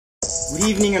Good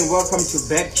evening and welcome to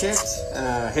BackChat.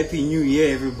 Happy New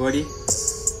Year, everybody.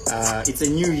 It's a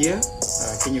new year.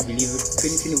 Can you believe it?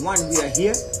 2021, we are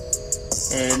here.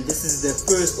 And this is the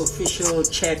first official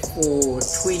chat for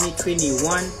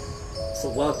 2021. So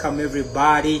welcome,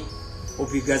 everybody.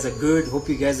 Hope you guys are good. Hope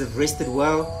you guys have rested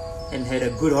well and had a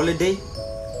good holiday.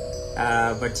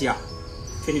 But yeah,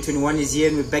 2021 is here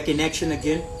and we're back in action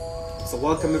again. So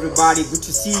welcome, everybody. Good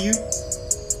to see you.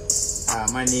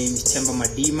 My name is Temba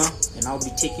Madima, and I'll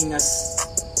be taking us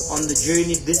on the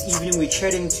journey. This evening we're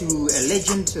chatting to a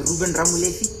legend, Ruben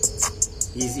Ramolefi.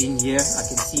 He's in here. I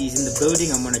can see he's in the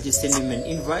building. I'm going to just send him an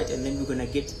invite, and then we're going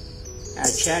to get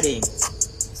chatting.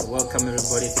 So welcome,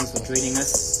 everybody. Thanks for joining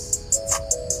us.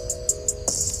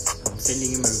 I'm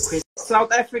sending him a request.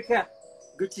 South Africa,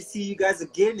 good to see you guys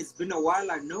again. It's been a while,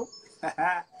 I know.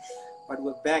 But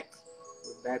we're back.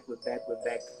 We're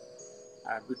back.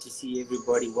 Good to see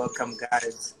everybody. Welcome,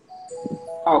 guys.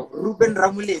 Oh, Ruben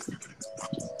Ramolefi.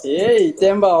 Hey,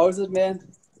 Temba, how's it, man?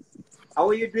 How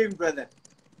are you doing, brother?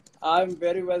 I'm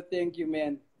very well, thank you,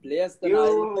 man. Blessed and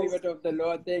highly favored of the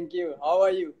Lord, thank you. How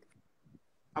are you?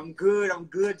 I'm good,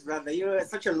 brother. It's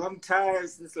such a long time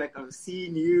since I've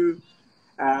seen you.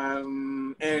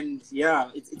 And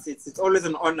yeah, it's always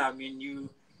an honor. I mean,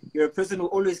 you're a person who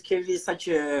always carries such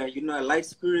a a light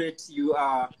spirit. You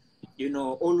are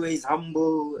always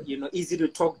humble, easy to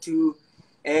talk to.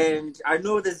 And I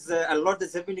know there's a lot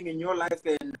that's happening in your life.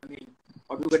 And I mean,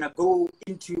 we're going to go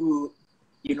into,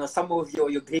 some of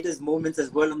your greatest moments as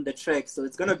well on the track. So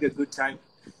it's going to be a good time.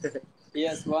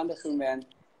 Yes, wonderful, man.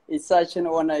 It's such an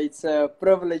honor. It's a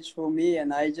privilege for me.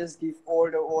 And I just give all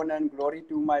the honor and glory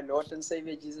to my Lord and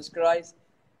Savior, Jesus Christ.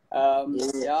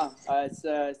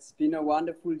 It's been a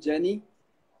wonderful journey.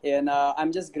 And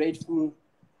I'm just grateful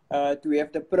to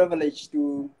have the privilege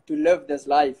to live this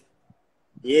life.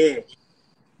 Yeah,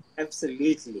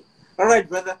 absolutely. All right,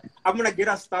 brother. I'm going to get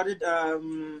us started.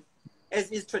 As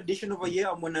is tradition over here,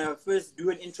 I'm going to first do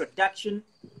an introduction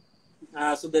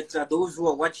so that those who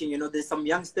are watching, there's some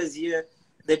youngsters here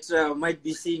that might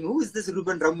be saying, who is this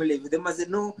Ruben Ramolefi? They must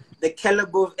know the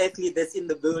caliber of athlete that's in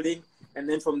the building. And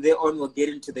then from there on, we'll get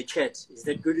into the chat. Is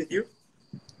that good with you?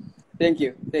 Thank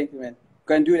you, man.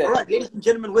 Can do that. All right, ladies and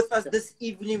gentlemen, with us this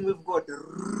evening, we've got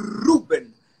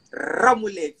Ruben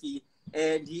Ramolefi,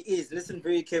 and he is, listen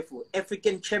very careful,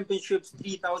 African Championships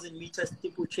 3,000 meters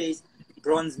steeplechase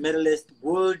bronze medalist,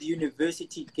 World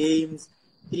University Games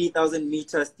 3,000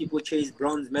 meters steeplechase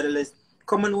bronze medalist,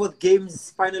 Commonwealth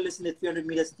Games finalist in the 300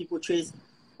 meters steeplechase,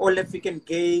 All African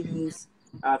Games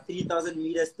 3,000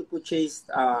 meters steeplechase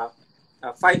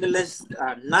finalist,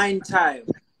 nine-time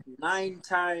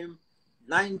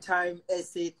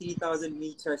SA 3,000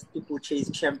 meters steeplechase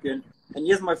champion. And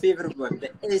here's my favorite one,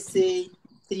 the SA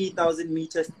 3,000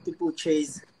 meters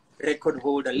steeplechase record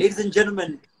holder. Ladies and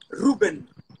gentlemen, Ruben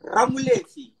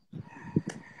Ramolefi.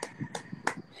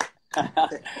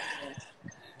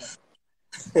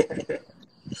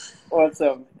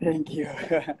 Awesome. Thank you.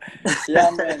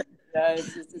 Yeah, man. Yeah,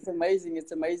 it's amazing.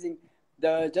 It's amazing.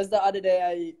 Just the other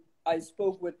day, I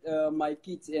spoke with my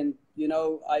kids, and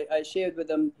I shared with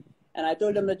them. And I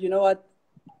told them that,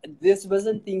 this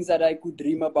wasn't things that I could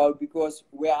dream about, because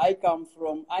where I come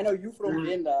from, I know you from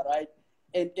Venda, right?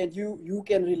 And you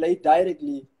can relate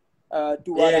directly to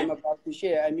what I'm about to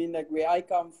share. I mean, where I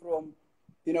come from,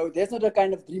 there's not the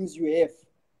kind of dreams you have,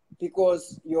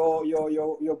 because your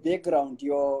background,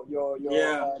 your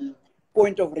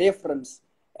point of reference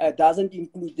doesn't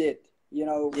include that,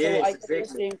 So I can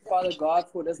just thank Father God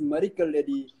for this miracle that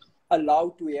He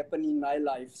allowed to happen in my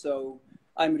life. So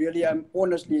I'm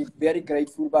honestly very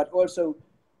grateful, but also,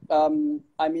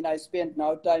 I spent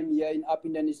now time here in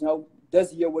Appington.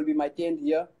 This year will be my 10th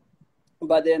year,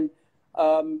 but then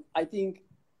I think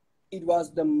it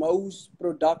was the most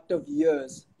productive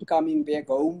years coming back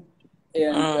home,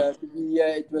 and to be here,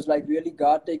 it was really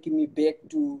God taking me back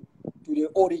to the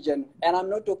origin. And I'm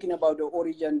not talking about the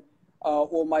origin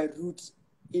or my roots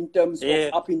in terms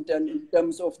of Appington, in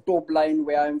terms of top line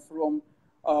where I'm from,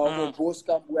 or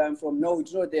Boskap where I'm from. No,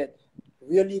 it's not that.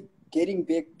 Really getting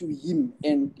back to Him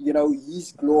and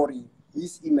His glory,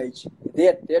 His image.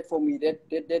 That for me,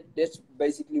 that's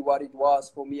basically what it was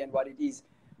for me and what it is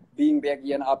being back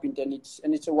here in Appington.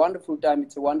 It's a wonderful time.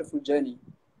 It's a wonderful journey.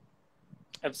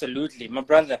 Absolutely, my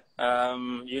brother. I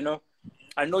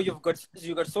know you've got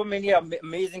so many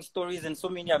amazing stories and so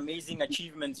many amazing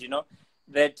achievements.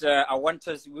 That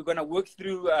we're gonna work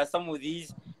through some of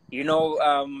these.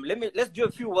 Let's do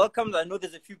a few welcomes. I know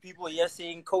there's a few people here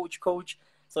saying coach.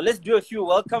 So let's do a few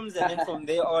welcomes, and then from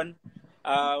there on,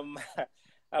 I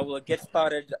will get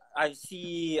started. I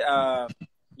see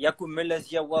Yaku Miller's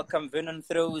here. Welcome. Vernon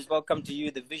Throws. Welcome to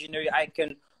you. The visionary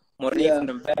icon. More Yeah. from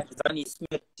the back. Zani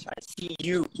Smith. I see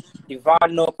you.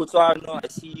 Ivano Kutuano. I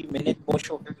see you. Menet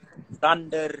Bosho.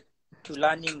 Thunder.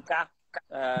 Tulani Nka.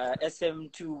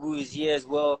 SM2 who is here as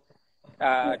well.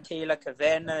 Taylor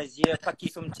Kavana is here.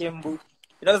 Pakisum Tembu.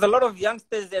 There's a lot of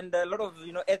youngsters and a lot of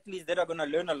athletes that are going to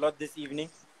learn a lot this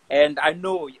evening. And I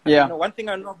know, one thing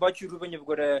I know about you, Ruben, you've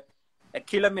got a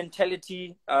killer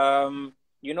mentality.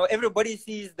 Everybody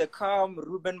sees the calm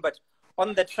Ruben, but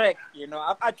on the track,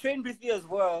 I trained with you as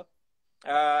well.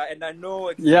 And I know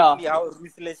exactly how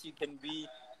ruthless you can be,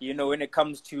 when it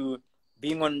comes to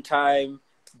being on time,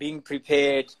 being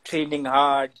prepared, training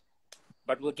hard.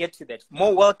 But we'll get to that.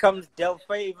 More welcomes, Del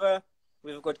Favor.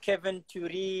 We've got Kevin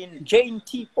Turin, Jane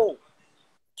Tipo,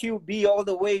 QB all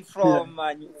the way from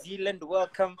New Zealand.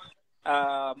 Welcome.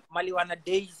 Maliwana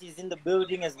Daisy is in the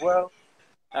building as well.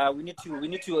 We need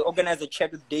to organize a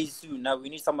chat with Daisy soon. Now we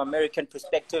need some American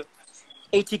perspective.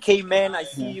 80K man, I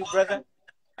see you, brother.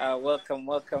 Welcome.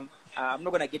 I'm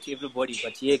not gonna get to everybody,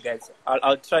 but yeah, guys,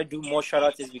 I'll try to do more shout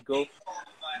outs as we go.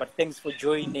 But thanks for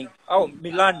joining. Oh,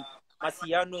 Milan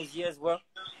Marciano is here as well.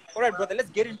 All right, brother, let's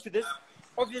get into this.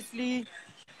 Obviously,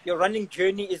 your running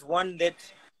journey is one that,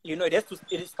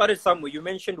 it started somewhere. You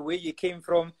mentioned where you came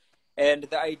from and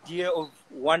the idea of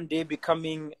one day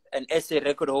becoming an SA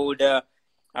record holder,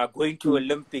 going to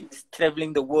Olympics,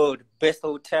 traveling the world, best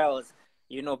hotels,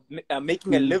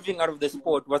 making a living out of the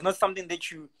sport was not something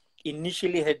that you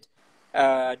initially had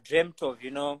dreamt of,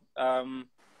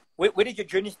 Where did your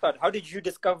journey start? How did you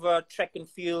discover track and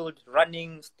field,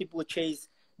 running, steeplechase,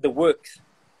 the works?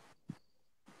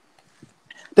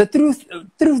 The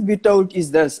truth be told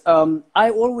is this. I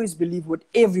always believe with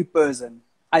every person.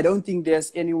 I don't think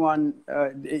there's anyone,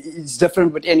 it's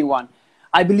different with anyone.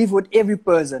 I believe with every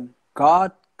person,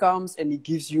 God comes and he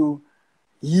gives you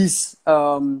his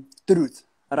truth,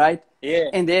 right? Yeah.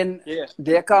 And then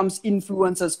there comes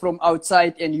influences from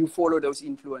outside and you follow those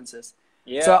influences.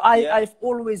 Yeah. So I've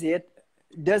always had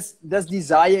this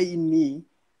desire in me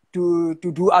to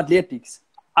do athletics.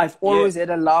 I've always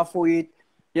had a love for it.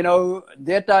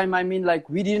 That time,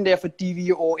 we didn't have a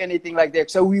TV or anything like that.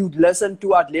 So we would listen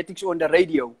to athletics on the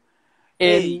radio.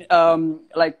 And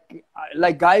like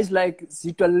guys like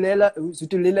Zitulela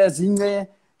Zinge,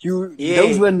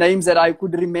 those were names that I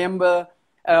could remember.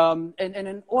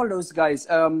 And all those guys.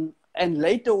 And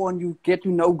later on, you get to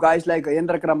know guys like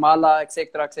Hendrik Ramala,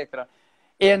 etc., etc.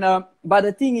 And but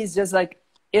the thing is just like,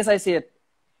 as I said,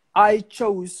 I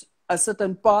chose a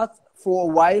certain path for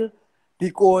a while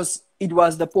because it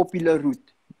was the popular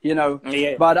route,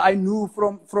 But I knew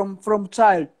from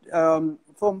child,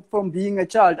 from being a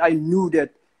child, I knew that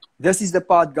this is the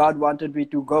path God wanted me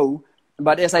to go.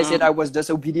 But as I said, I was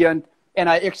disobedient, and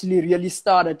I actually really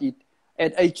started it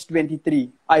at age 23.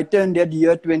 I turned that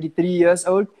year 23 years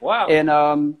old. Wow. And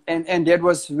that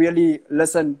was really,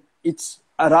 listen, it's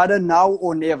rather now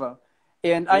or never.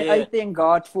 And I thank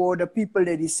God for the people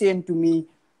that he sent to me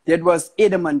that was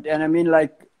adamant. And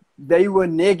they were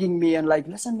nagging me and like,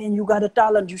 listen, man, you got a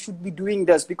talent. You should be doing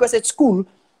this. Because at school,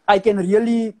 I can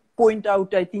really point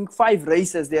out, I think, 5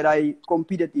 races that I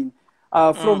competed in.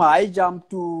 From high jump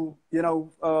to,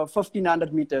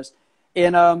 1,500 meters.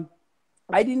 And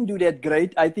I didn't do that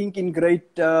great. I think in grade,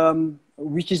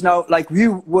 which is now, we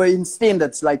were in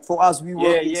standards. Like for us, we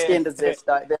were in standards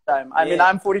that time.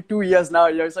 I'm 42 years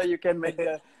now, so you can make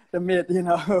the math,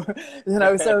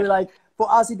 So for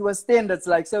us, it was standards.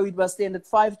 So it was standard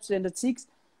 5, standard 6.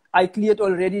 I cleared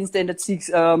already in standard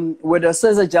 6 with a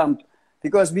scissor jump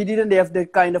because we didn't have the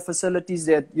kind of facilities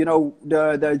that,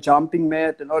 the jumping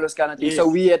mat and all those kind of things. So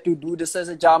we had to do the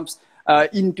scissor jumps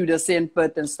into the sand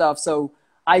pit and stuff. So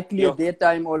I cleared that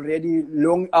time already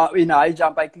long in high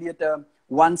jump. I cleared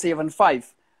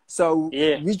 175. So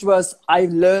which was, I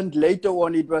learned later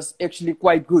on, it was actually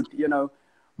quite good,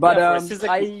 But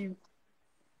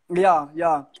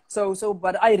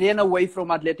but I ran away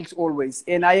from athletics always.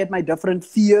 And I had my different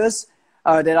fears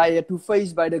that I had to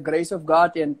face by the grace of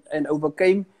God and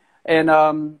overcame. And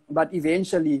but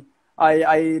eventually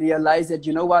I realized that,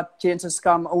 chances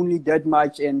come only that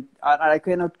much. And I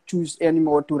cannot choose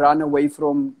anymore to run away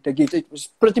from the gift. It was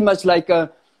pretty much like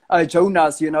a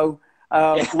Jonas,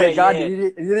 where God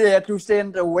really had to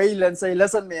send a whale and say,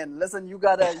 listen, man, you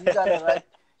gotta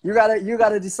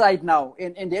decide now.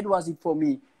 And that was it for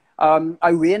me.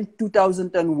 I went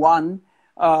 2001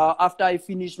 after I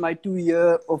finished my 2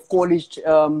 year of college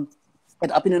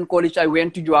at Appington College. I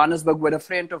went to Johannesburg with a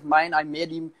friend of mine. I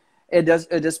met him at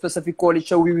a specific college,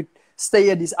 so we would stay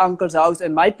at his uncle's house.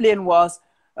 And my plan was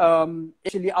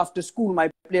actually after school. My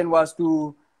plan was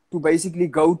to basically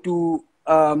go to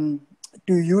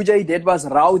to UJ. That was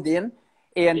Rao then,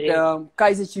 and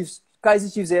Kaiser Chiefs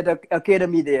had an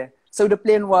academy there. So the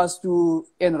plan was to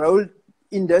enroll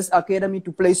in this academy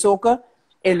to play soccer,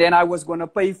 and then I was gonna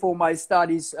pay for my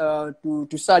studies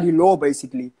to study law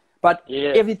basically. But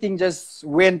everything just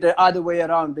went the other way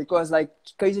around, because like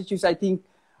Kaiser Chiefs, I think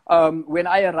when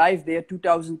I arrived there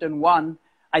 2001,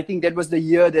 I think that was the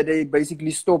year that they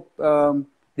basically stopped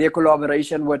their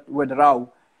collaboration with Rao.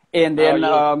 And then,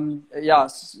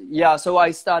 so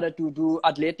I started to do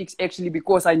athletics actually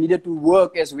because I needed to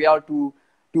work as well to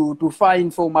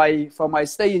find for my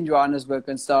stay in Johannesburg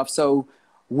and stuff. So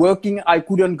working, I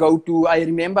couldn't go to, I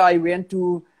remember I went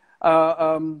to,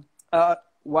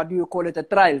 what do you call it, the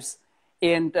trials.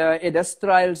 And at those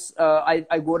trials,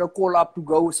 I got a call up to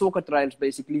go soccer trials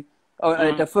basically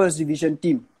at the first division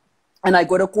team. And I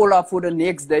got a call up for the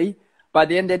next day. But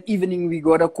then that evening, we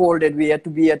got a call that we had to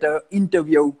be at a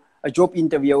job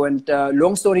interview. And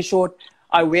long story short,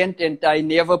 I went and I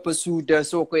never pursued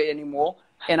soccer anymore.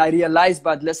 And I realized,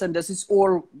 but listen, this is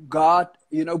all God,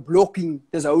 blocking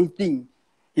this whole thing,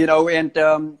 and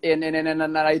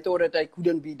I thought that I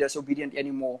couldn't be disobedient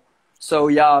anymore. So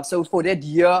so for that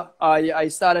year, I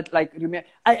started like,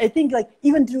 I think like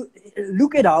even to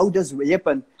look at how this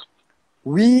happened,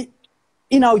 we,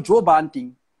 in our job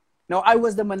hunting, now, I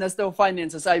was the Minister of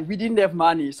Finances. We didn't have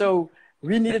money. So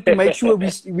we needed to make sure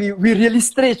we really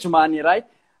stretch money, right?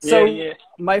 So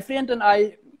my friend and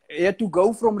I had to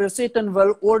go from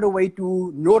Rosettenville all the way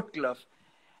to Northcliffe.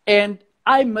 And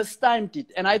I mistimed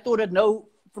it. And I thought that no,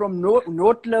 from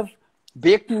Northcliffe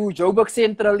back to Joburg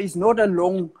Central is not a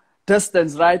long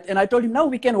distance, right? And I told him, no,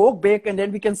 we can walk back and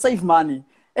then we can save money.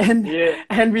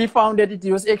 And we found that it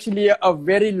was actually a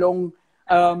very long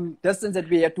distance that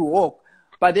we had to walk.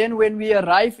 But then when we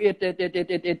arrived at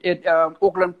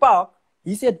Auckland Park,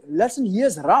 he said, listen,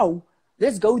 here's Rao.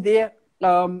 Let's go there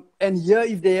and hear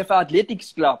if they have an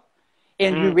athletics club.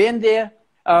 And we went there.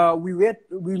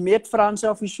 We met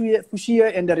Francois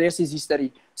Fouchier, and the rest is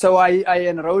history. So I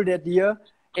enrolled that year,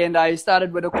 and I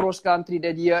started with the cross country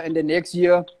that year. And the next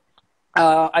year,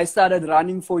 I started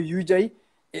running for UJ.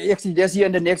 Actually, this year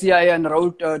and the next year, I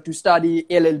enrolled to study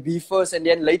LLB first. And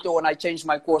then later on, I changed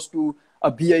my course to a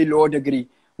BA law degree,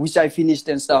 which I finished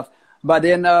and stuff. But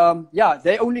then,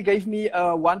 they only gave me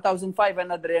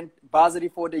 1,500 rand bursary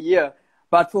for the year.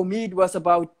 But for me, it was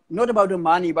not about the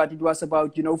money, but it was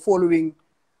about, following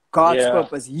God's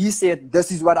purpose. He said,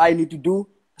 this is what I need to do.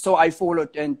 So I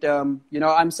followed. And,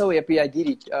 I'm so happy I did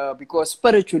it because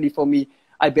spiritually for me,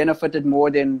 I benefited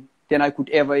more than I could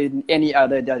ever in any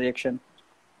other direction.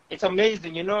 It's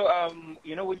amazing, when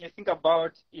you think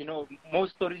about,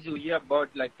 most stories you hear about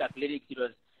like athletics, it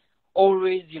was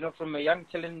always, from a young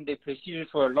talent, they pursue it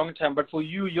for a long time. But for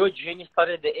you, your journey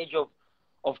started at the age of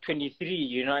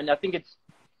 23, and I think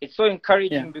it's so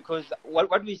encouraging because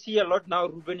what we see a lot now,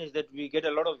 Ruben, is that we get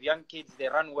a lot of young kids, they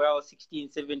run well,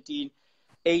 16, 17,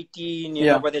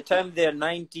 18, by the time they're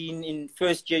 19 in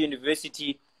first year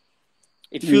university,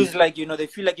 it feels like, they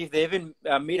feel like if they haven't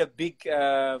made a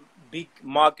big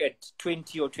mark at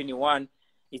 20 or 21,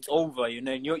 it's over,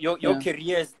 your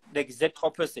career is the exact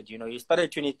opposite, you started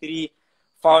at 23,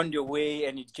 found your way,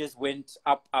 and it just went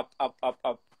up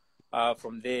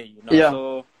from there,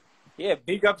 so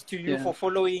big ups to you for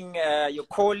following your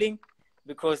calling,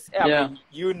 because I mean,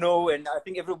 and I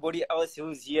think everybody else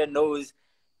who's here knows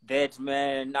that,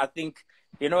 man. I think,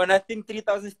 and I think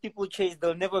 3,000 steeplechase,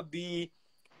 there'll never be.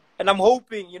 And I'm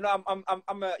hoping, I'm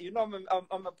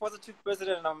a positive person,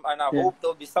 and I hope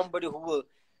there'll be somebody who will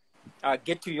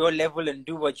get to your level and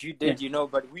do what you did,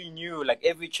 But we knew, like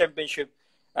every championship,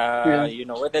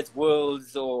 whether it's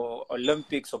Worlds or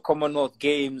Olympics or Commonwealth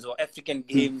Games or African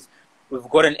Games, we've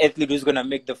got an athlete who's gonna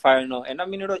make the final. And I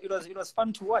mean, it was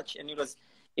fun to watch, and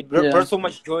it brought so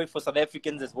much joy for South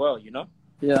Africans as well,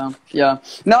 Yeah.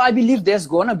 Now I believe there's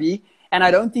gonna be, and I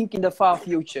don't think in the far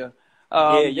future.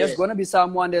 There's going to be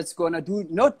someone that's going to do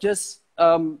not just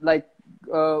I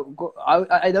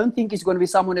don't think it's going to be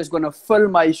someone that's going to fill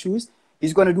my shoes.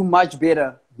 He's going to do much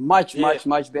better, much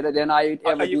better than I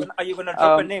ever do. Are you going to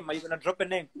drop a name? Are you going to drop a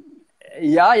name?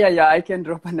 Yeah. I can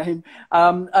drop a name.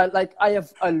 I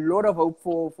have a lot of hope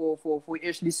for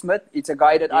Ashley Smith. It's a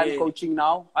guy that I'm coaching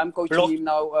now. I'm coaching him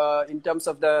now in terms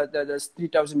of the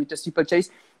 3,000 meter steeplechase,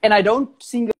 and I don't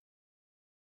think.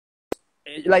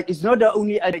 Like, it's not the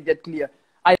only athlete that clear.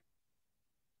 I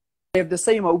have the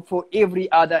same hope for every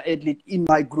other athlete in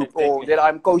my group or that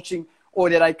I'm coaching or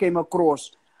that I came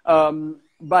across.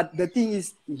 But the thing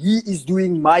is, he is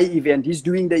doing my event. He's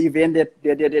doing the event that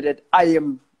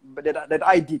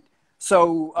I did.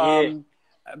 So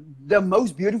the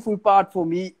most beautiful part for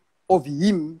me of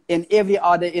him and every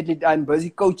other athlete I'm busy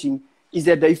coaching is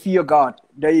that they fear God.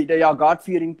 They are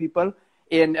God-fearing people.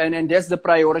 And that's the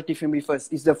priority for me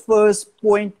first. It's the first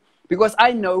point, because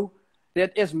I know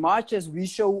that as much as we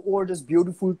show all these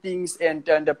beautiful things and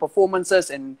the performances,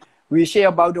 and we share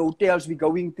about the hotels we're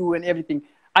going to and everything,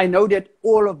 I know that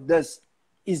all of this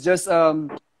is just a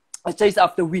chase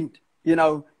after wind. You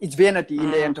know, it's vanity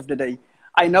in the end of the day.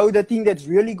 I know the thing that's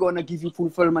really going to give you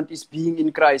fulfillment is being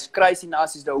in Christ. Christ in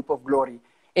us is the hope of glory.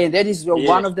 And that is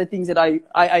one of the things that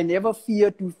I never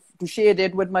fear to share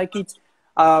that with my kids.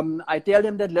 I tell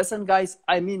them that, listen, guys,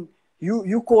 I mean,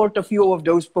 you called a few of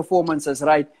those performances,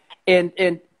 right?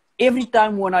 And every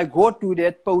time when I go to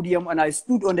that podium and I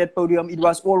stood on that podium, it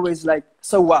was always like,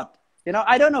 so what? You know,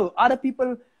 I don't know. Other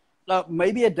people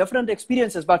maybe had different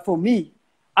experiences, but for me,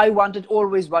 I wanted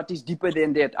always what is deeper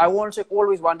than that. I also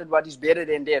always wanted what is better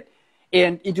than that.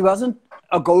 And it wasn't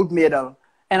a gold medal.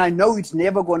 And I know it's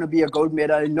never going to be a gold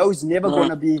medal. I know it's never going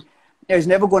to be, there's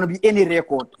never going to be any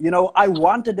record. You know, I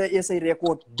wanted the SA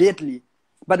record badly.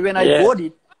 But when I got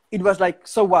it, it was like,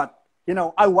 so what? You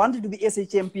know, I wanted to be SA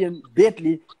champion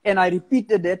badly. And I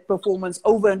repeated that performance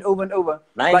over and over and over.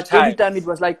 But every time it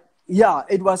was like, yeah,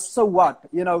 it was so what,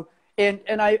 you know.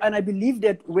 And I believe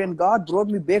that when God brought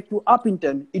me back to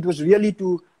Uppington, it was really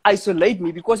to isolate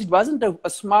me, because it wasn't a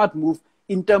smart move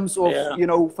in terms of, you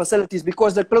know, facilities,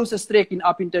 because the closest track in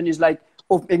Uppington is like,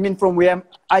 I mean, from where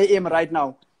I am right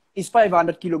now, is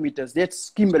 500 kilometers. That's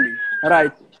Kimberley,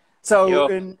 right? So,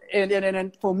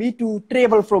 and for me to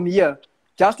travel from here,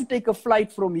 just to take a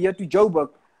flight from here to Joburg,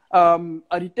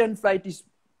 a return flight is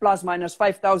plus minus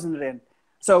 5,000 Rand.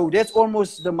 So that's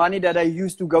almost the money that I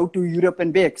used to go to Europe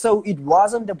and back. So it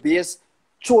wasn't the best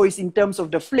choice in terms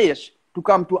of the flesh to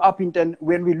come to Uppington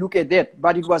when we look at that.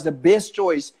 But it was the best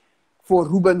choice for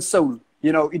Ruben's soul.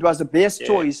 You know, it was the best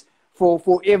choice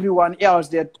for everyone else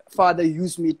that Father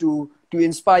used me to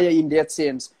inspire in that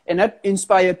sense. And not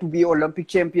inspire to be Olympic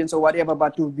champions or whatever,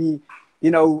 but to be,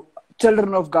 you know,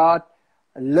 children of God,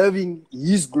 loving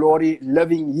his glory,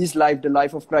 living his life, the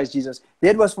life of Christ Jesus.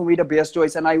 That was for me the best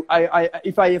choice. And I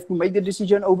if I have to make the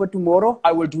decision over tomorrow,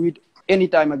 I will do it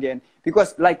anytime again.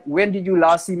 Because like, when did you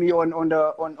last see me on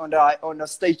the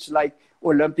stage, like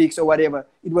Olympics or whatever?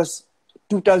 It was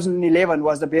 2011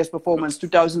 was the best performance.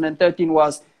 2013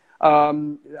 was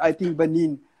I think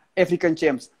Benin African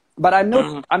champs. But I'm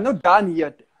not done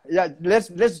yet. Yeah,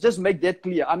 let's just make that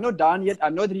clear. I'm not done yet.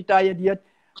 I'm not retired yet.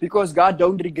 Because God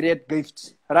don't regret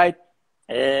gifts, right?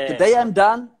 The day I'm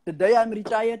done, the day I'm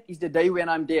retired is the day when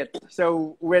I'm dead.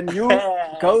 So when you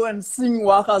go and sing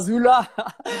Waka Zulu,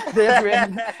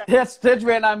 that's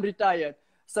when I'm retired.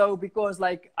 So because,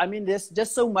 like, I mean, there's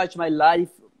just so much my life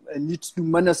needs to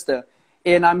minister.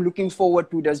 And I'm looking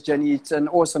forward to this journey. It's an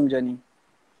awesome journey.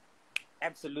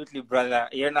 Absolutely, brother.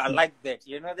 You know, I like that.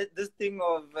 You know, this thing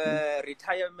of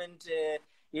retirement...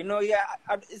 you know,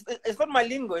 it's not my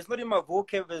lingo. It's not in my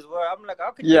vocab as well. I'm like,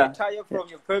 how can you retire from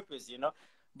your purpose, you know?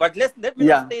 But let me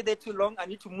not stay there too long. I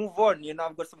need to move on. You know,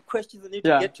 I've got some questions I need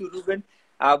to get to, Ruben.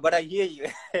 But I hear you.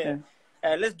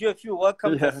 Let's do a few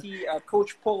welcomes. I see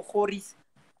Coach Paul Horis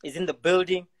is in the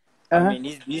building. I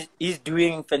mean, he's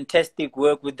doing fantastic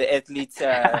work with the athletes.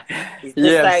 He's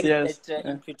decided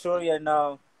in Pretoria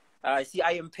now. I see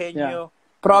I am Peño.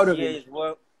 Proud of him as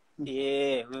well.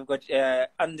 Yeah, we've got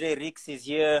Andre Rix is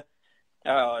here.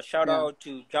 Shout out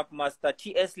to Jumpmaster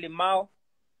T.S. Limau.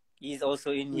 He's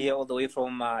also in here all the way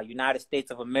from United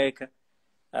States of America.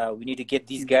 We need to get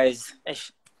these guys.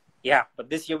 Yeah, but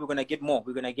this year we're going to get more.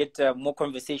 We're going to get more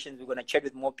conversations. We're going to chat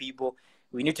with more people.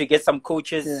 We need to get some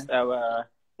coaches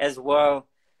as well.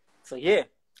 So,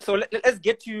 So let's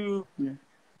get to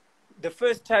the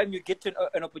first time you get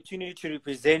an opportunity to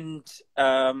represent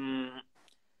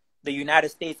the United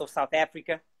States of South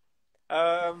Africa.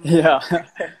 The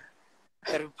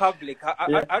Republic.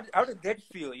 How did that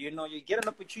feel? You know, you get an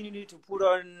opportunity to put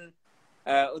on,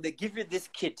 they give you this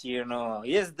kit, you know.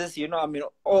 Here's this, you know, I mean,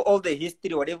 all the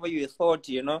history, whatever you thought,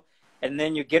 you know, and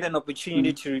then you get an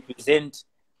opportunity to represent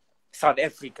South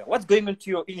Africa. What's going on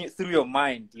through your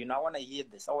mind? You know, I want to hear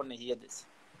this.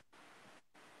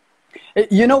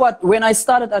 You know what? When I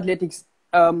started athletics,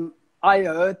 I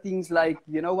heard things like,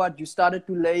 you know what, you started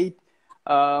too late.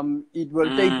 It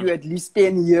will take you at least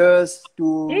 10 years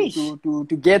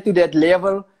to get to that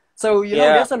level. So, you know,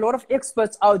 there's a lot of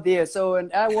experts out there. So,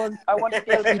 and I want to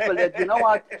tell people that, you know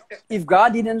what, if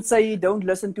God didn't say don't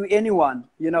listen to anyone,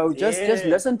 you know, just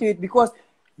listen to it, because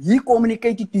he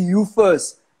communicated to you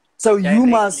first. So you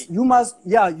must,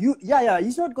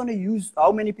 he's not going to use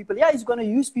how many people. Yeah, he's going to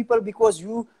use people because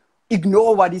you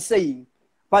ignore what he's saying.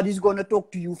 but he's going to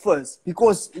talk to you first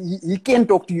because he can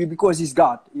talk to you because he's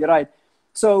God. You're right.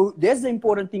 So that's the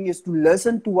important thing, is to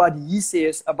listen to what he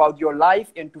says about your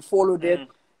life and to follow that.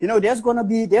 You know, there's gonna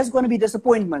be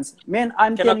disappointments. Man,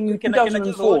 I'm telling you, can I just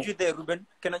 2004. hold you there, Ruben?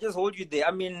 Can I just hold you there?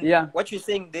 I mean, Yeah. what you're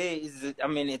saying there is, I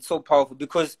mean, it's so powerful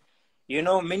because, you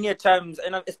know, many a times,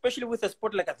 and especially with a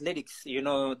sport like athletics, you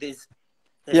know, there's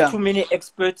too many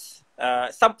experts.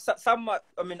 Some,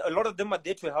 I mean, a lot of them are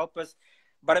there to help us.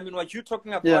 But I mean, what you're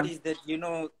talking about is that, you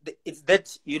know, it's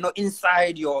that, you know,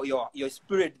 inside your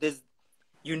spirit, there's,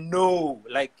 you know,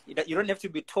 like, you don't have to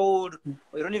be told,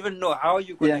 or you don't even know how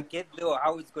you're going to get there or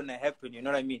how it's going to happen. You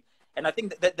know what I mean? And I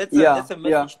think that's a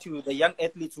message to the young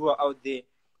athletes who are out there.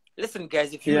 Listen,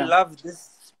 guys, if you love this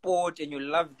sport and you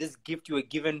love this gift you were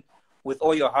given with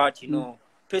all your heart, you know,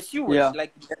 pursue it.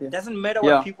 Like, it doesn't matter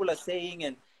what people are saying,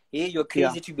 and hey, you're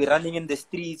crazy to be running in the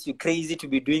streets, you're crazy to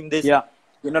be doing this.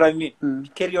 You know what I mean?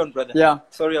 Carry on, brother.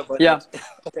 Sorry about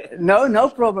that. No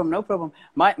problem, no problem.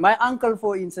 My uncle,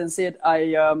 for instance, said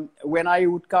when I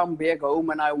would come back home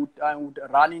and I would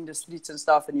run in the streets and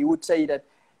stuff, and he would say that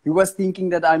he was thinking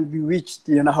that I'm bewitched,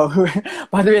 you know.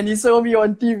 But when he saw me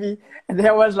on TV,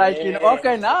 there was like, you know,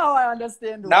 okay, now I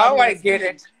understand. Now I get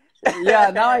it.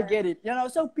 Now I get it. You know,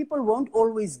 so people won't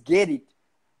always get it.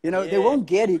 You know, they won't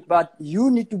get it, but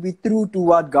you need to be true to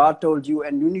what God told you,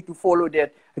 and you need to follow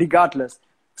that regardless.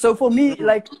 So for me,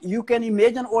 like, you can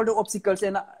imagine all the obstacles.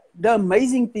 And the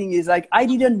amazing thing is, like, I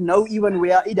didn't know even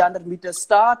where 800 meters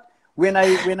start when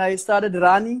I started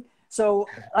running. So,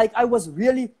 like, I was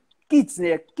really, kids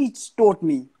taught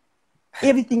me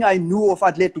everything I knew of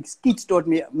athletics. Kids taught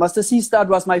me. Master C Start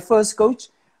was my first coach.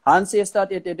 Hans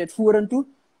Start at Furentu.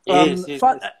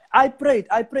 I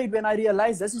prayed when I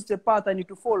realized this is the path I need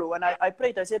to follow. And I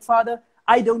prayed, I said, Father,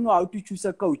 I don't know how to choose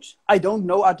a coach. I don't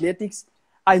know athletics.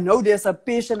 I know there's a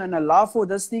passion and a love for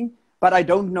this thing, but I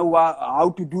don't know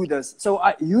how to do this. So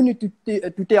you need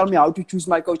to tell me how to choose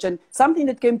my coach. And something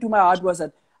that came to my heart was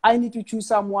that I need to choose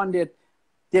someone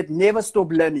that never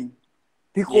stop learning,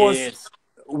 because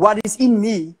what is in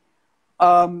me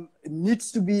I need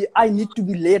to be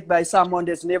led by someone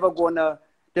that's never gonna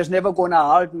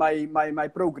halt my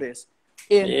progress.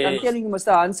 And I'm telling you,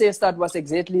 Mr. Hanses, that was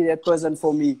exactly that person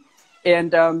for me.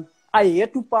 And I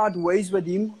had to part ways with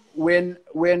him when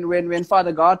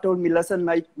Father God told me, listen,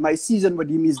 my season with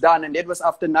him is done, and that was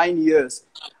after 9 years.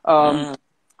 And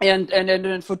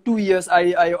for 2 years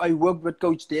I worked with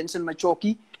Coach Denson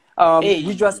Machoki,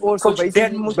 which was also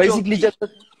basically just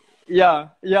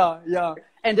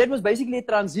and that was basically a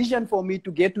transition for me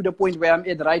to get to the point where I'm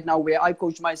at right now, where I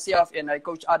coach myself and I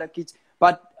coach other kids.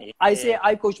 But I say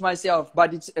I coach myself,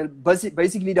 but it's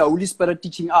basically the Holy Spirit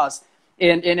teaching us.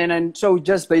 And so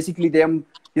just basically them,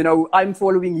 you know, I'm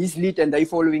following his lead and they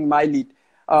following my lead.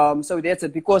 So that's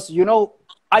it, because, you know,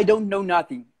 I don't know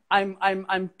nothing.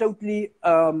 I'm totally,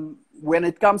 when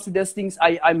it comes to these things,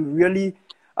 I'm really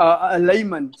a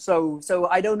layman. So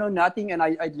I don't know nothing, and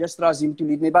I just trust him to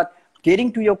lead me. But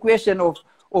getting to your question of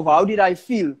how did I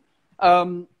feel,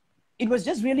 it was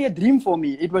just really a dream for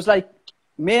me. It was like,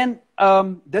 man,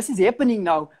 this is happening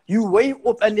now. You weigh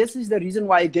up, and this is the reason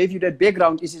why I gave you that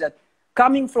background, is that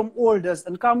coming from all this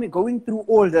and going through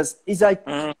all this is like,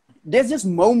 there's just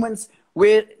moments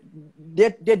where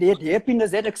that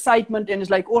happiness, that excitement, and it's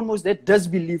like almost that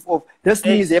disbelief of this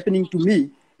thing is happening to me,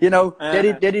 you know, that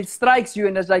it strikes you,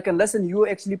 and it's like, and listen, you are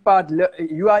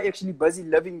actually busy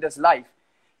living this life,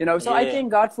 you know. So I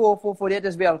thank God for that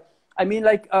as well. I mean,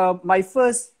 like, I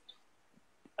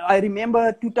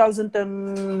remember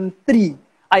 2003,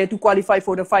 I had to qualify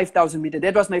for the 5,000 meter.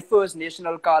 That was my first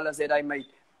national colors that I made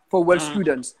for world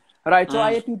students, right? So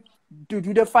I had to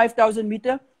do the 5,000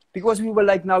 meter, because we were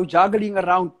like now juggling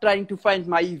around trying to find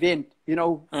my event, you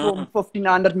know, from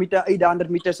 1,500 meter,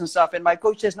 800 meters and stuff. And my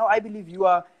coach says, no, I believe you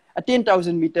are a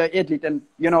 10,000 meter athlete. And,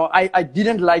 you know, I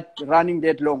didn't like running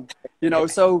that long, you know.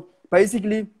 So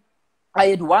basically I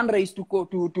had one race to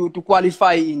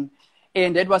qualify in,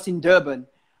 and that was in Durban.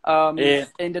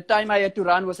 And the time I had to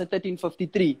run was a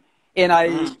 13:53. And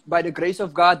I, by the grace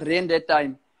of God, ran that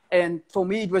time. And for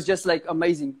me, it was just like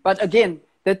amazing. But again,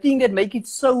 the thing that made it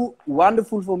so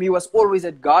wonderful for me was always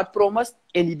that God promised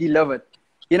and he delivered.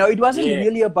 You know, it wasn't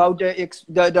really about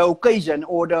the occasion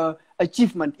or the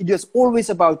achievement. It was always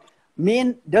about,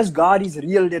 man, this God is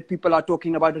real that people are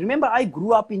talking about. Remember, I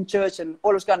grew up in church and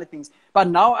all those kind of things. But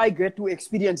now I get to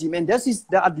experience him. And this is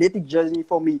the athletic journey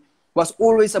for me, was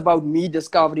always about me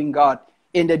discovering God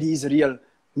and that he is real.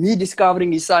 Me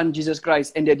discovering his son, Jesus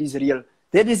Christ, and that he is real.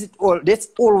 That is it all. That's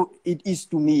all it is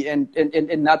to me, and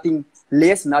nothing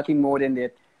less, nothing more than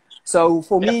that. So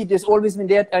for me, there's always been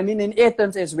that. I mean, in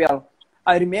Athens as well,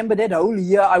 I remember that whole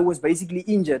year I was basically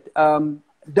injured.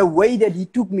 The way that he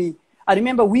took me, I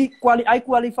remember I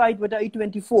qualified with the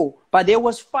 824, but there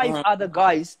was 5 other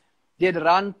guys that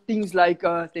ran things like,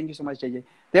 thank you so much, JJ.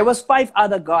 There was 5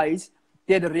 other guys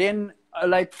that ran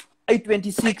like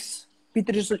 826,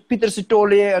 Peter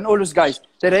Sitole and all those guys.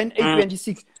 They ran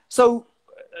 826. So,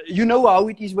 you know how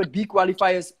it is with B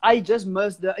qualifiers. I just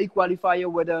missed the A qualifier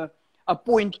with a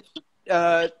point,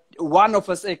 1 of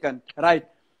a second, right?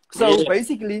 So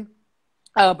basically,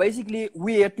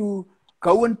 we had to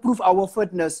go and prove our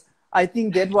fitness. I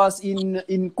think that was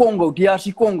in Congo,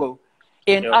 DRC Congo.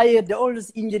 And I had all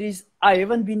these injuries. I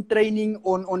haven't been training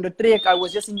on the track. I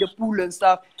was just in the pool and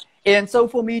stuff. And so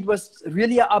for me, it was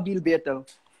really an uphill battle.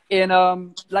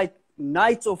 And like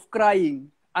nights of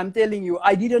crying, I'm telling you,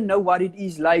 I didn't know what it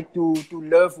is like to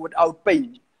live without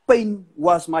pain. Pain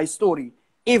was my story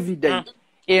every day.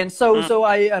 And so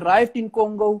I arrived in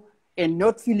Congo and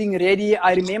not feeling ready.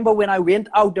 I remember when I went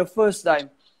out the first time,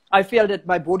 I felt that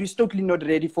my body's totally not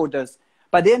ready for this.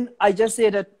 But then I just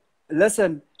said that,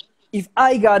 listen, if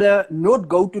I gotta not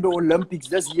go to the Olympics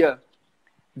this year,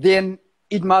 then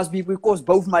it must be because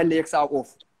both my legs are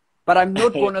off. But I'm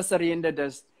not gonna surrender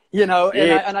this, you know.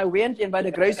 And I went, and by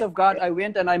the grace of God, I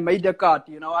went and I made the cut.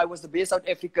 You know, I was the best South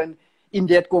African in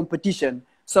that competition.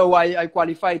 So I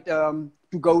qualified to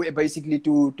go basically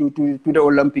to the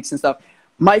Olympics and stuff.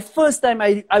 My first time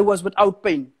I was without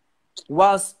pain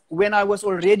was when I was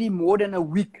already more than a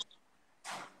week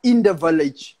in the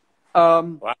village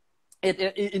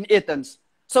in Athens.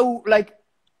 So like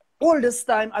all this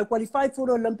time I qualified for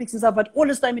the Olympics and stuff, but all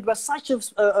this time it was such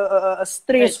a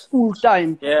stressful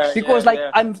time because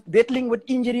I'm battling with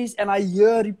injuries, and I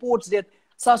hear reports that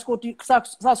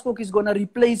Saskok is going to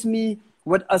replace me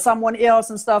with someone else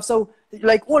and stuff. So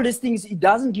like all these things, it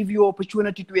doesn't give you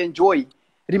opportunity to enjoy.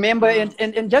 Remember,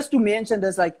 and just to mention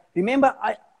this, like, remember,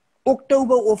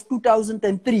 October of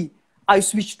 2003, I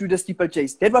switched to the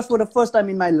steeplechase. That was for the first time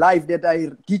in my life that I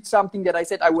did something that I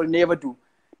said I will never do.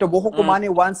 Tobogo Komane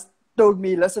once told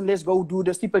me, listen, let's go do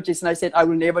the steeplechase. And I said, I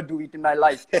will never do it in my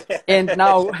life. And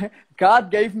now God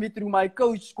gave me through my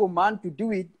coach command to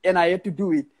do it, and I had to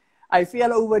do it. I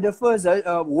fell over the first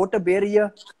water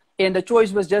barrier, and the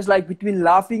choice was just like between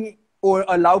laughing or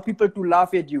allow people to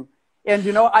laugh at you. And,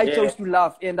 you know, I chose to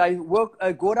laugh, and I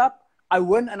got up, I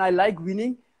won, and I like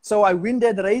winning. So I win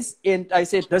that race, and I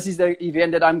said, this is the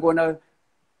event that I'm going to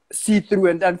see through.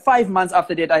 And then 5 months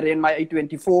after that, I ran my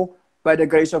 824 by the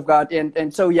grace of God.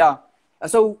 And so, yeah.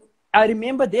 So I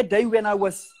remember that day when I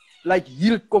was like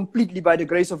healed completely by the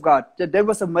grace of God. That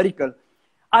was a miracle.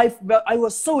 I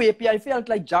was so happy. I felt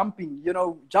like jumping, you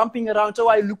know, jumping around. So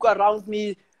I look around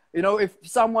me, you know, if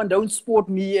someone don't spot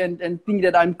me and think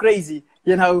that I'm crazy,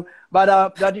 you know,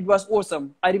 but that it was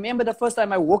awesome. I remember the first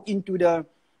time I walked into the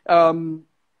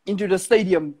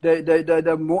stadium,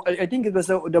 I think it was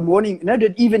the morning, no,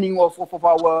 the evening of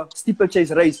our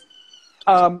steeplechase race.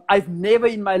 I've never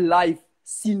in my life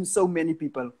seen so many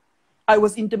people. I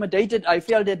was intimidated. I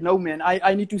felt that, no, man,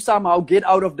 I need to somehow get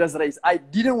out of this race. I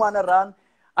didn't want to run.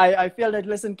 I felt that,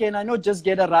 listen, can I not just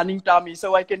get a running tummy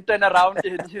so I can turn around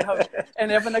and, you know,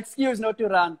 and have an excuse not to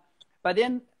run? But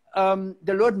then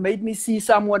the Lord made me see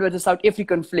someone with a South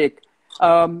African flag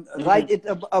right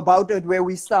about it where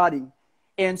we're starting.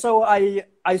 And so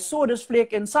I saw this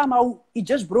flag, and somehow it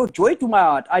just brought joy to my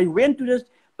heart. I went to this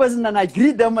person and I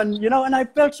greeted them, and, you know, and I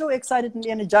felt so excited and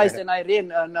energized, and I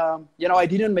ran. And, you know, I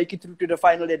didn't make it through to the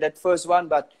final at that first one,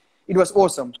 but it was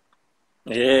awesome.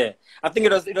 Yeah, I think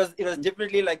it was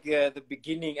definitely like the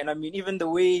beginning. And I mean, even the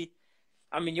way,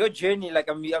 I mean, your journey, like,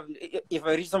 I mean, if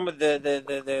I read some of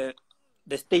the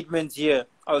statements here,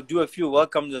 I'll do a few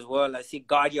welcomes as well. I see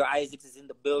God, your Isaacs is in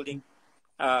the building.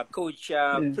 Coach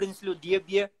Prince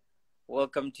Ludiebia,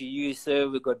 welcome to you, sir.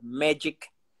 We got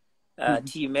Magic.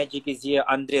 T Magic is here.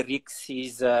 Andre Rix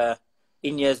is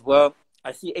in here as well.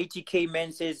 I see 80K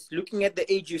man says, looking at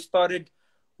the age you started,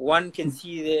 one can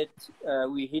see that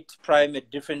we hit prime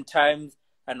at different times,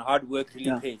 and hard work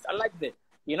really pays. I like that.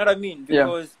 You know what I mean?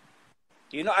 Because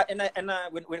you know,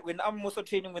 when I'm also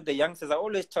training with the youngsters, I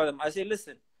always tell them, I say,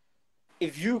 listen,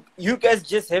 if you guys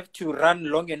just have to run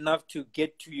long enough to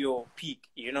get to your peak,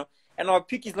 you know, and our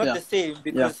peak is not the same,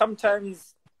 because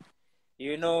sometimes,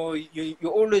 you know,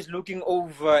 you're always looking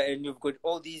over, and you've got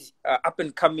all these up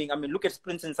and coming. I mean, look at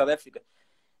sprints in South Africa.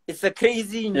 It's a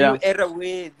crazy new era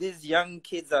where these young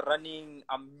kids are running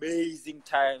amazing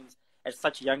times at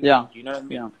such young age. You know what I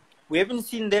mean? We haven't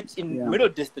seen that in middle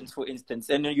distance, for instance.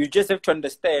 And you just have to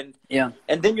understand.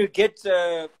 And then you get,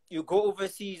 you go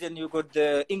overseas, and you got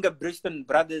the Inga Brixton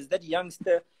brothers, that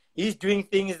youngster. He's doing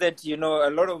things that, you know,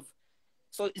 a lot of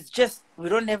So it's just, we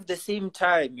don't have the same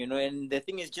time, you know, and the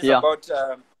thing is just Yeah. about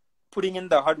putting in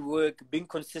the hard work, being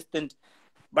consistent.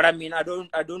 But I mean, I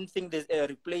don't think there's a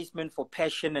replacement for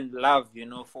passion and love, you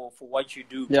know, for what you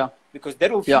do. Yeah. Because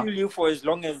that will Yeah. fuel you for as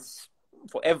long as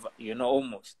forever, you know,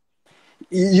 almost.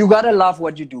 You gotta love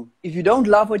what you do. If you don't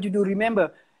love what you do,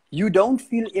 remember, you don't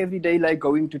feel every day like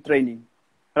going to training,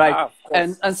 right? Of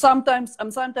course. And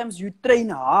sometimes you train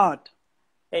hard,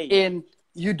 Hey. and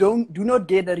you do not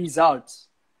get the results.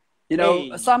 You know,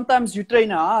 Hey. sometimes you train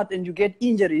hard and you get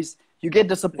injuries, you get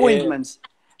disappointments.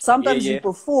 Sometimes you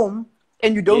perform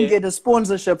and you don't get the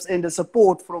sponsorships and the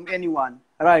support from anyone,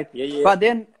 right? But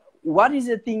then, what is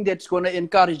the thing that's going to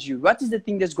encourage you? What is the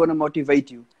thing that's going to motivate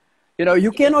you? You know,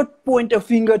 you cannot point a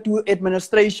finger to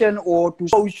administration or to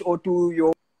coach or to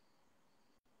your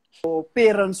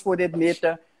parents for that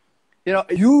matter. You know,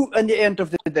 you, in the end of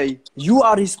the day, you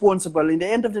are responsible. In the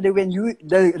end of the day, when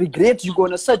the regrets you're going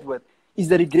to sit with is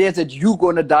the regrets that you're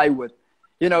going to die with.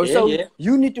 You know,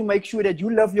 you need to make sure that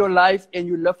you live your life and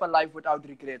you live a life without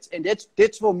regrets. And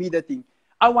that's for me the thing.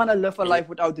 I want to live a life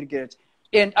without regrets.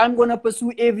 And I'm going to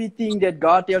pursue everything that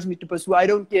God tells me to pursue. I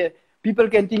don't care. People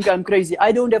can think I'm crazy.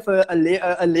 I don't have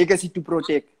a legacy to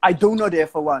protect. I do not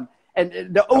have one. And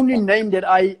the only name that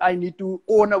I need to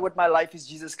honor with my life is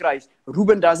Jesus Christ.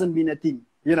 Ruben doesn't mean a thing,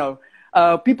 you know.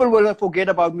 People will forget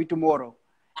about me tomorrow.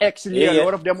 Actually, a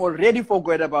lot of them already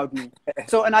forgot about me.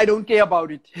 So, and I don't care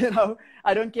about it, you know.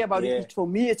 I don't care about it. For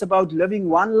me, it's about living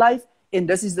one life, and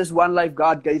this one life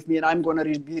God gave me, and I'm going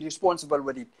to be responsible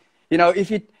with it. You know,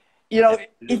 if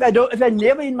I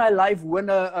never in my life win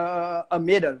a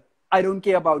medal, I don't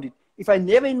care about it. If I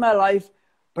never in my life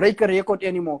break a record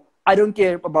anymore, I don't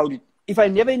care about it. If I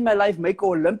never in my life make an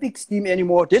Olympics team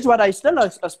anymore, that's what I still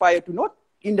aspire to, not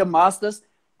in the masters,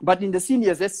 but in the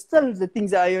seniors. That's still the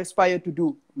things that I aspire to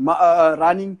do,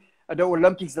 running the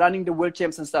Olympics, running the world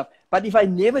champs and stuff. But if I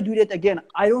never do that again,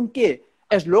 I don't care.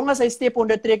 As long as I step on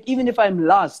the track, even if I'm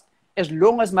last, as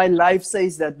long as my life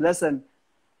says that, listen,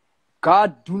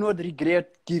 God, do not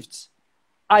regret gifts.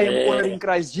 I am honoring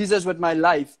Christ Jesus with my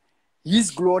life.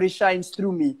 His glory shines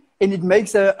through me. And it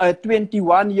makes a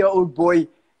 21-year-old boy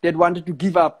that wanted to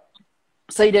give up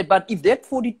say that. But if that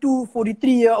 42,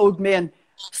 43-year-old man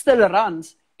still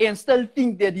runs and still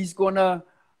think that he's going to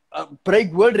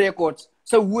break world records,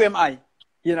 so who am I?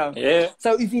 You know?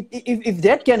 So if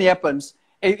that can happen,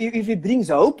 if it brings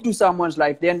hope to someone's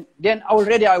life, then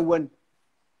already I win.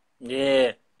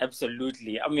 Yeah,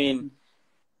 absolutely. I mean,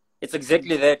 it's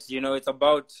exactly that, you know, it's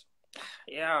about,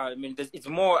 I mean, it's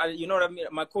more, you know what I mean?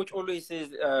 My coach always says,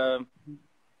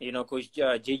 you know, Coach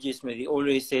JJ Smith, he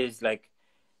always says, like,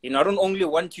 you know, I don't only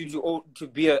want you to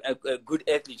be a good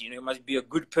athlete, you know, you must be a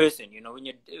good person, you know,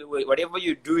 when whatever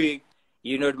you're doing,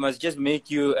 you know, it must just make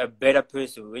you a better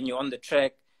person when you're on the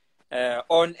track,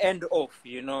 on and off,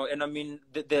 you know. And I mean,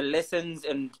 the lessons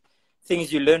and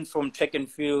things you learn from track and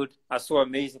field are so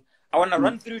amazing. I want to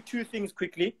run through two things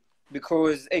quickly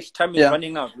because time is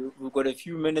running out. We've got a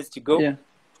few minutes to go.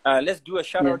 Let's do a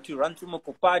shout out to Rantu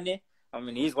Mokopane. I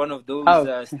mean, he's one of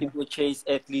those steeplechase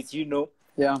athletes, you know.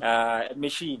 A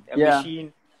machine.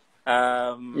 Machine.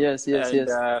 Yes.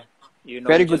 You know,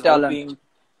 very good talent.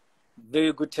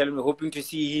 Very good talent. We're hoping to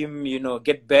see him, you know,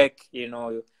 get back, you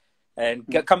know, and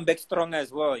come back strong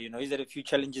as well. You know, he's had a few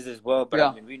challenges as well, but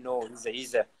I mean, we know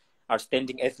he's a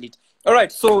outstanding athlete. All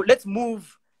right, so let's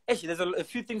move. Actually, there's a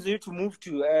few things we need to move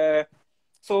to.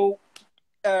 What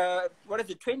is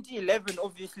it? 2011.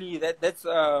 Obviously, that's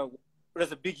a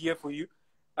big year for you.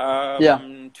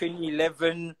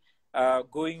 2011,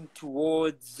 going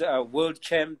towards world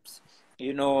champs.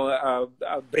 You know,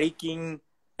 breaking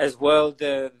as well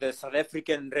the South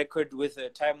African record with a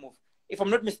time of, if I'm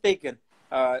not mistaken,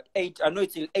 8. I know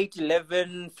it's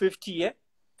 8:11:50. Yeah.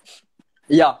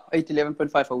 Yeah,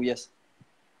 8:11.5. Oh yes.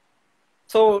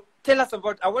 So tell us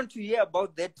about. I want to hear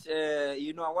about that.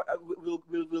 You know,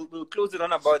 we'll close it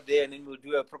on about there, and then we'll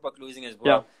do a proper closing as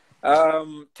well.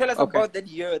 Tell us about that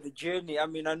year, the journey. I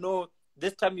mean, I know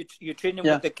this time you're training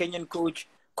with the Kenyan Coach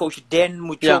Dan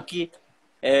Muchoki.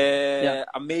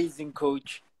 Amazing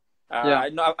coach. I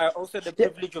know. I also had the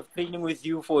privilege of training with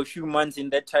you for a few months in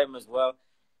that time as well.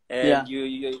 And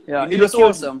it was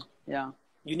awesome.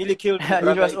 You nearly killed me, it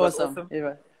was awesome. It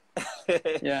was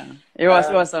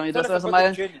awesome. It was awesome.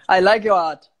 I like your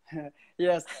art.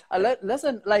 Yes.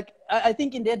 Listen, like I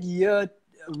think in that year,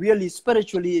 really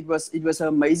spiritually, it was an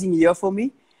amazing year for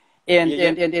me,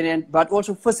 and but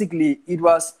also physically, it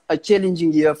was a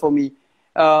challenging year for me.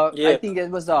 I think it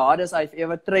was the hardest I've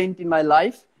ever trained in my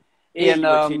life. And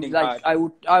like I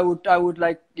would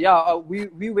like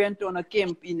we went on a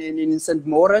camp in St.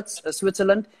 Moritz,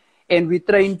 Switzerland, and we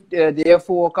trained there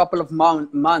for a couple of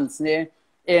months. Yeah?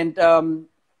 And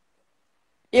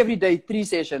every day, 3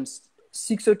 sessions,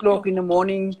 6 o'clock in the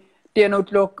morning, 10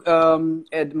 o'clock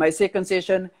at my second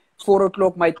session, 4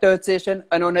 o'clock my third session,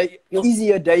 and on an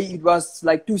easier day, it was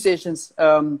like 2 sessions.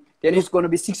 Then it's going to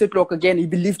be 6 o'clock again. He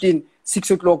believed in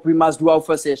 6 o'clock, we must do our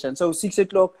first session. So 6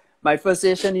 o'clock, my first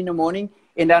session in the morning,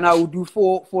 and then I would do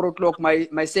 4 o'clock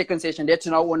my second session. That's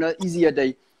now on an easier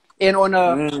day. And on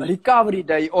a recovery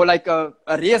day or like a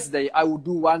rest day, I would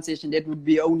do 1 session. That would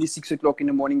be only 6 o'clock in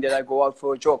the morning that I go out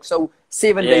for a jog. So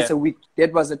 7 days a week,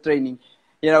 that was the training.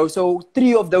 You know, so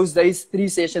 3 of those days, 3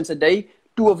 sessions a day.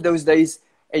 2 of those days,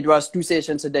 it was 2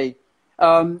 sessions a day.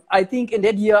 I think in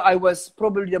that year, I was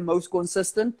probably the most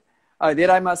consistent,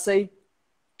 that I must say.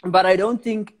 But I don't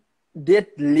think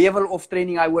that level of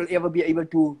training I will ever be able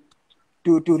to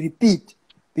repeat.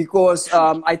 Because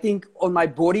I think on my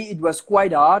body, it was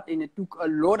quite hard and it took a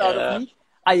lot out of me.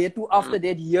 I had to, after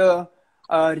that year,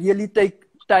 really take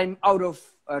time out of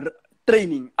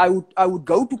training. I would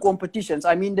go to competitions.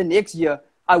 I mean, the next year,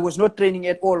 I was not training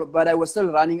at all, but I was still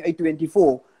running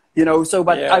 8:24, you know, so,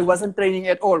 but I wasn't training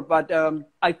at all, but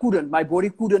I couldn't, my body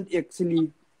couldn't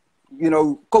actually, you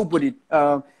know, cope with it.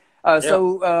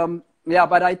 Yeah,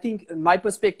 but I think my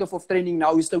perspective of training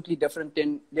now is totally different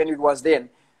than it was then.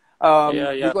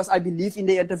 Because I believe in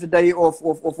the end of the day of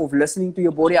listening to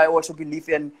your body. I also believe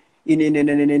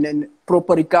in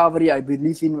proper recovery. I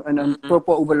believe in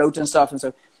proper overloads and stuff and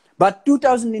so. But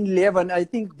 2011, I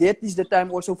think that is the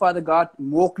time also Father God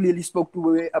more clearly spoke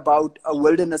to me about a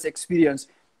wilderness experience.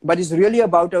 But it's really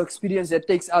about an experience that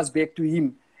takes us back to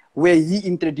Him, where He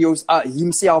introduced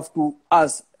Himself to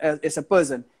us as a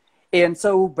person. And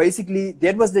so basically,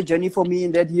 that was the journey for me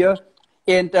in that year.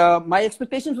 And my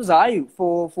expectations was high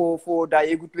for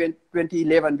Daegu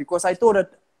 2011 because I thought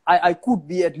that I could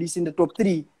be at least in the top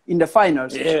 3 in the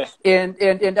finals. Yeah.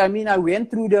 And I mean, I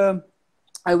went through the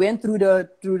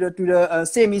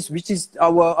semis, which is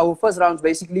our first rounds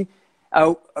basically.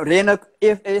 Ran a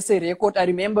SA record. I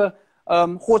remember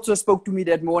Khotso spoke to me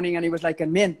that morning and he was like,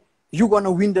 "Man, you're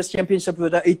gonna win this championship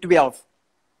with the 8:12."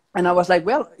 And I was like,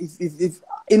 well, if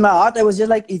in my heart I was just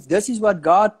like, if this is what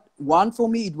God wants for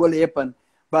me, it will happen.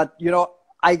 But you know,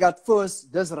 I got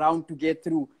first this round to get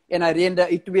through, and I ran the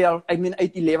 8:12. I mean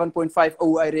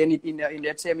 8:11.50. I ran it in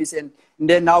that semis, and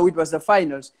then now it was the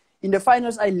finals. In the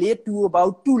finals, I led to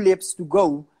about 2 laps to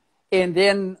go. And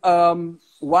then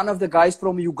one of the guys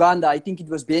from Uganda, I think it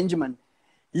was Benjamin,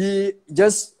 he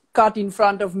just cut in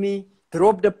front of me,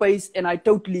 dropped the pace, and I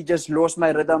totally just lost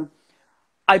my rhythm.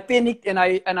 I panicked and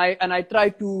I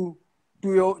tried to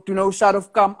sort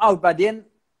of come out, but then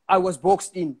I was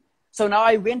boxed in. So now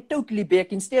I went totally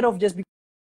back instead of just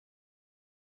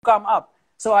come up.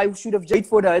 So I should have waited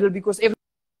for the hurdle because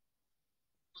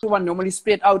everyone normally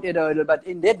spread out at a hurdle, but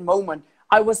in that moment,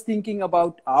 I was thinking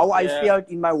about how I felt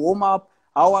in my warm-up,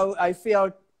 how I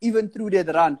felt even through that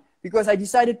run, because I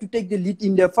decided to take the lead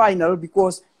in the final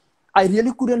because I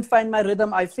really couldn't find my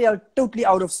rhythm. I felt totally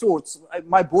out of sorts.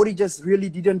 My body just really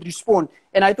didn't respond.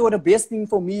 And I thought the best thing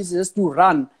for me is just to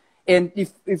run. And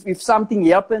if something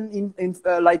happened in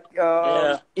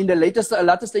the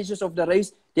later stages of the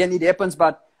race, then it happens.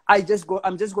 But I'm just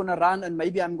going to run and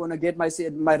maybe I'm going to get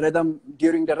my rhythm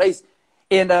during the race.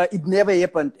 And it never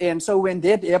happened. And so when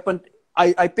that happened,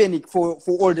 I panicked for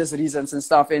all these reasons and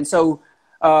stuff. And so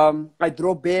I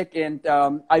dropped back and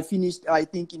I finished, I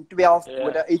think, in 12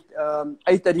 with a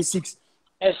 8:36.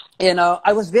 Yes. And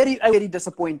I was very, very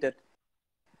disappointed.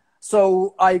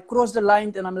 So I crossed the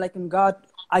line and I'm like, God,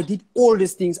 I did all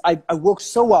these things. I worked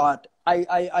so hard.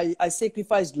 I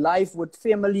sacrificed life with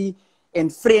family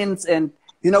and friends. And,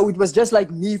 you know, it was just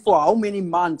like me for how many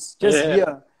months just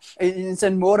here in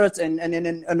St. Moritz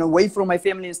and away from my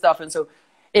family and stuff. And so,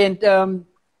 and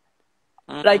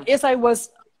like as I was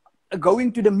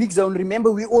going to the mix zone,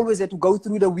 remember we always had to go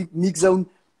through the mix zone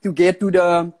to get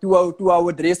to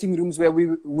our dressing rooms where we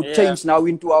would change now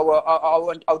into our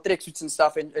tracksuits and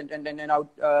stuff and our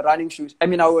running shoes. I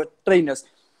mean our trainers.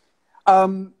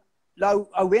 Now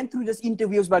I went through these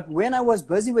interviews, but when I was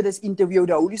busy with this interview,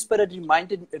 the Holy Spirit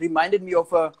reminded me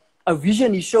of a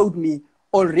vision He showed me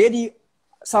already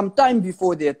some time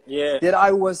before that. Yeah. That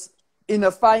I was in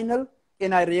a final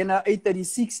and I ran a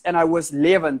 8:36 and I was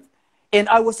 11th. And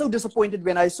I was so disappointed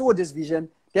when I saw this vision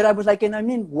that I was like, and I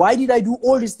mean, why did I do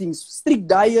all these things? Strict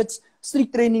diets,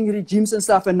 strict training regimes and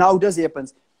stuff, and now this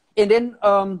happens. And then,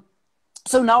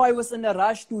 so now I was in a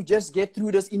rush to just get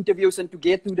through these interviews and to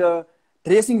get to the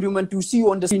dressing room and to see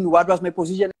on the screen what was my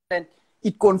position, and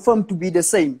it confirmed to be the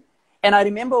same. And I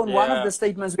remember on one of the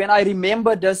statements, when I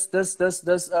remember this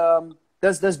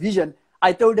vision,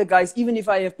 I told the guys, even if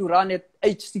I have to run at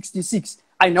age 66,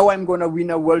 I know I'm going to win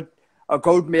a world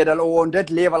gold medal, or on that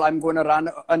level, I'm going to run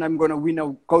and I'm going to win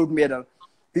a gold medal.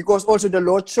 Because also the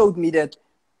Lord showed me that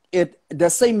at the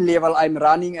same level I'm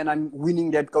running and I'm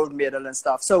winning that gold medal and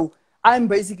stuff. So I'm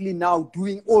basically now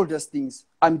doing all those things.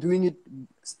 I'm doing it,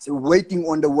 waiting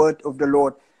on the word of the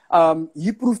Lord.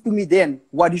 He proved to me then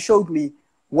what he showed me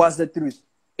was the truth.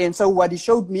 And so what he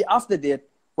showed me after that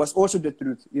was also the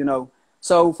truth, you know.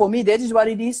 So for me, that is what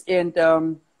it is. And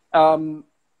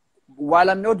while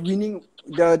I'm not winning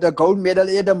the gold medal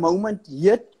at the moment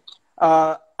yet,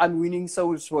 I'm winning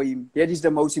souls for him. That is the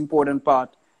most important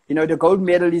part. You know, the gold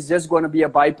medal is just going to be a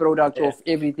byproduct of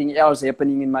everything else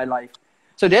happening in my life.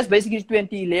 So that's basically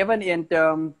 2011.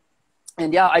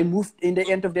 And yeah, I moved in the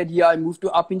end of that year, I moved to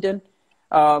Uppington.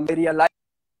 I realized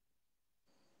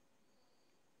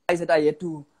that I had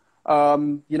to,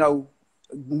 you know,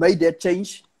 make that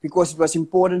change because it was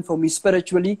important for me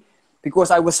spiritually,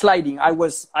 because I was sliding. I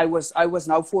was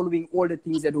now following all the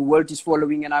things that the world is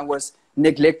following, and I was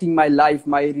neglecting my life,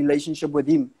 my relationship with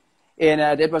him. And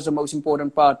that was the most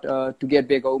important part, to get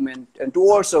back home and to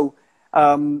also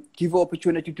give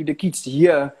opportunity to the kids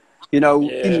here, you know,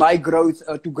 in my growth,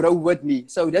 to grow with me.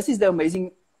 So this is the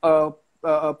amazing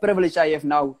privilege I have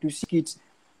now to see kids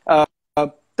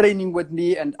training with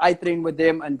me, and I train with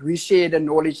them, and we share the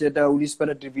knowledge that the Holy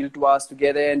Spirit revealed to us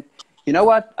together. And you know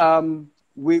what?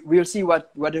 We'll see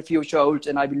what the future holds,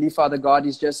 and I believe Father God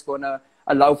is just going to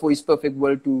allow for his perfect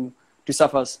will to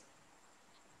suffer.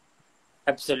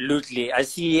 Absolutely. I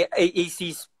see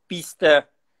AAC Speedster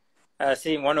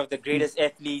saying one of the greatest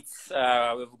athletes.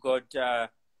 We've got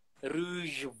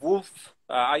Rouge Wolf,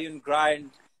 Iron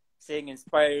Grind, saying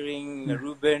inspiring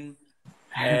Ruben.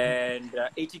 And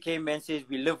 80K man says,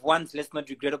 we live once, let's not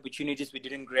regret opportunities we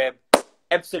didn't grab.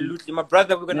 Absolutely. My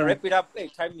brother, we're going to wrap it up. Hey,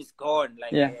 time is gone.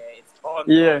 Like, it's gone.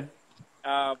 Yeah.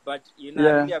 But, you know,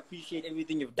 I really appreciate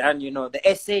everything you've done. You know, the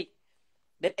essay,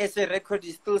 that essay record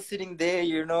is still sitting there,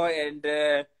 you know, and,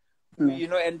 you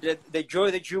know, and the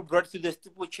joy that you brought to the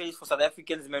steeplechase for South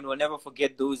Africans, man, we'll never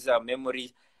forget those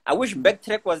memories. I wish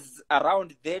Backtrack was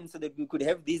around then so that we could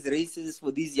have these races for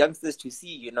these youngsters to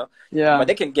see, you know. Yeah. But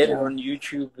they can get it on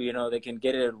YouTube, you know. They can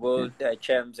get it at World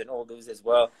Champs and all those as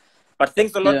well. But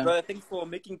thanks a lot, brother. Thanks for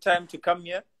making time to come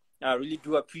here. I really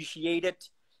do appreciate it.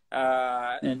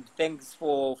 And thanks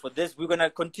for this. We're going to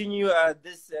continue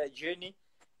this journey.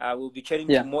 We'll be chatting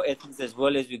to more athletes as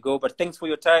well as we go. But thanks for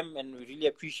your time, and we really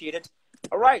appreciate it.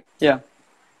 All right. Yeah.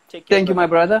 Take care, Thank you, my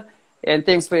brother. And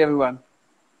thanks for everyone.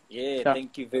 Yeah,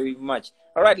 thank you very much.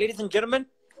 All right, ladies and gentlemen,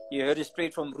 you heard it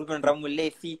straight from Ruben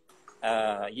Ramolefi.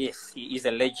 Yes, he is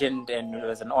a legend, and it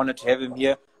was an honor to have him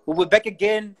here. We'll be back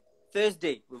again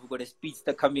Thursday. We've got a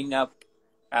speedster coming up.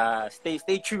 Stay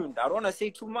tuned. I don't want to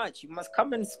say too much. You must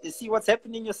come and see what's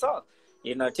happening yourself.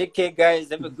 You know, take care, guys.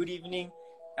 Have a good evening,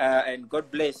 and God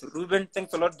bless. Ruben,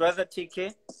 thanks a lot, brother. Take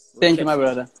care. Thank you, my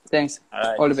brother. Thanks. All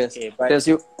right. All the best. Okay, bye. Bless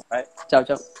you. Bye. Ciao,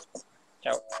 ciao.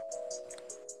 Ciao.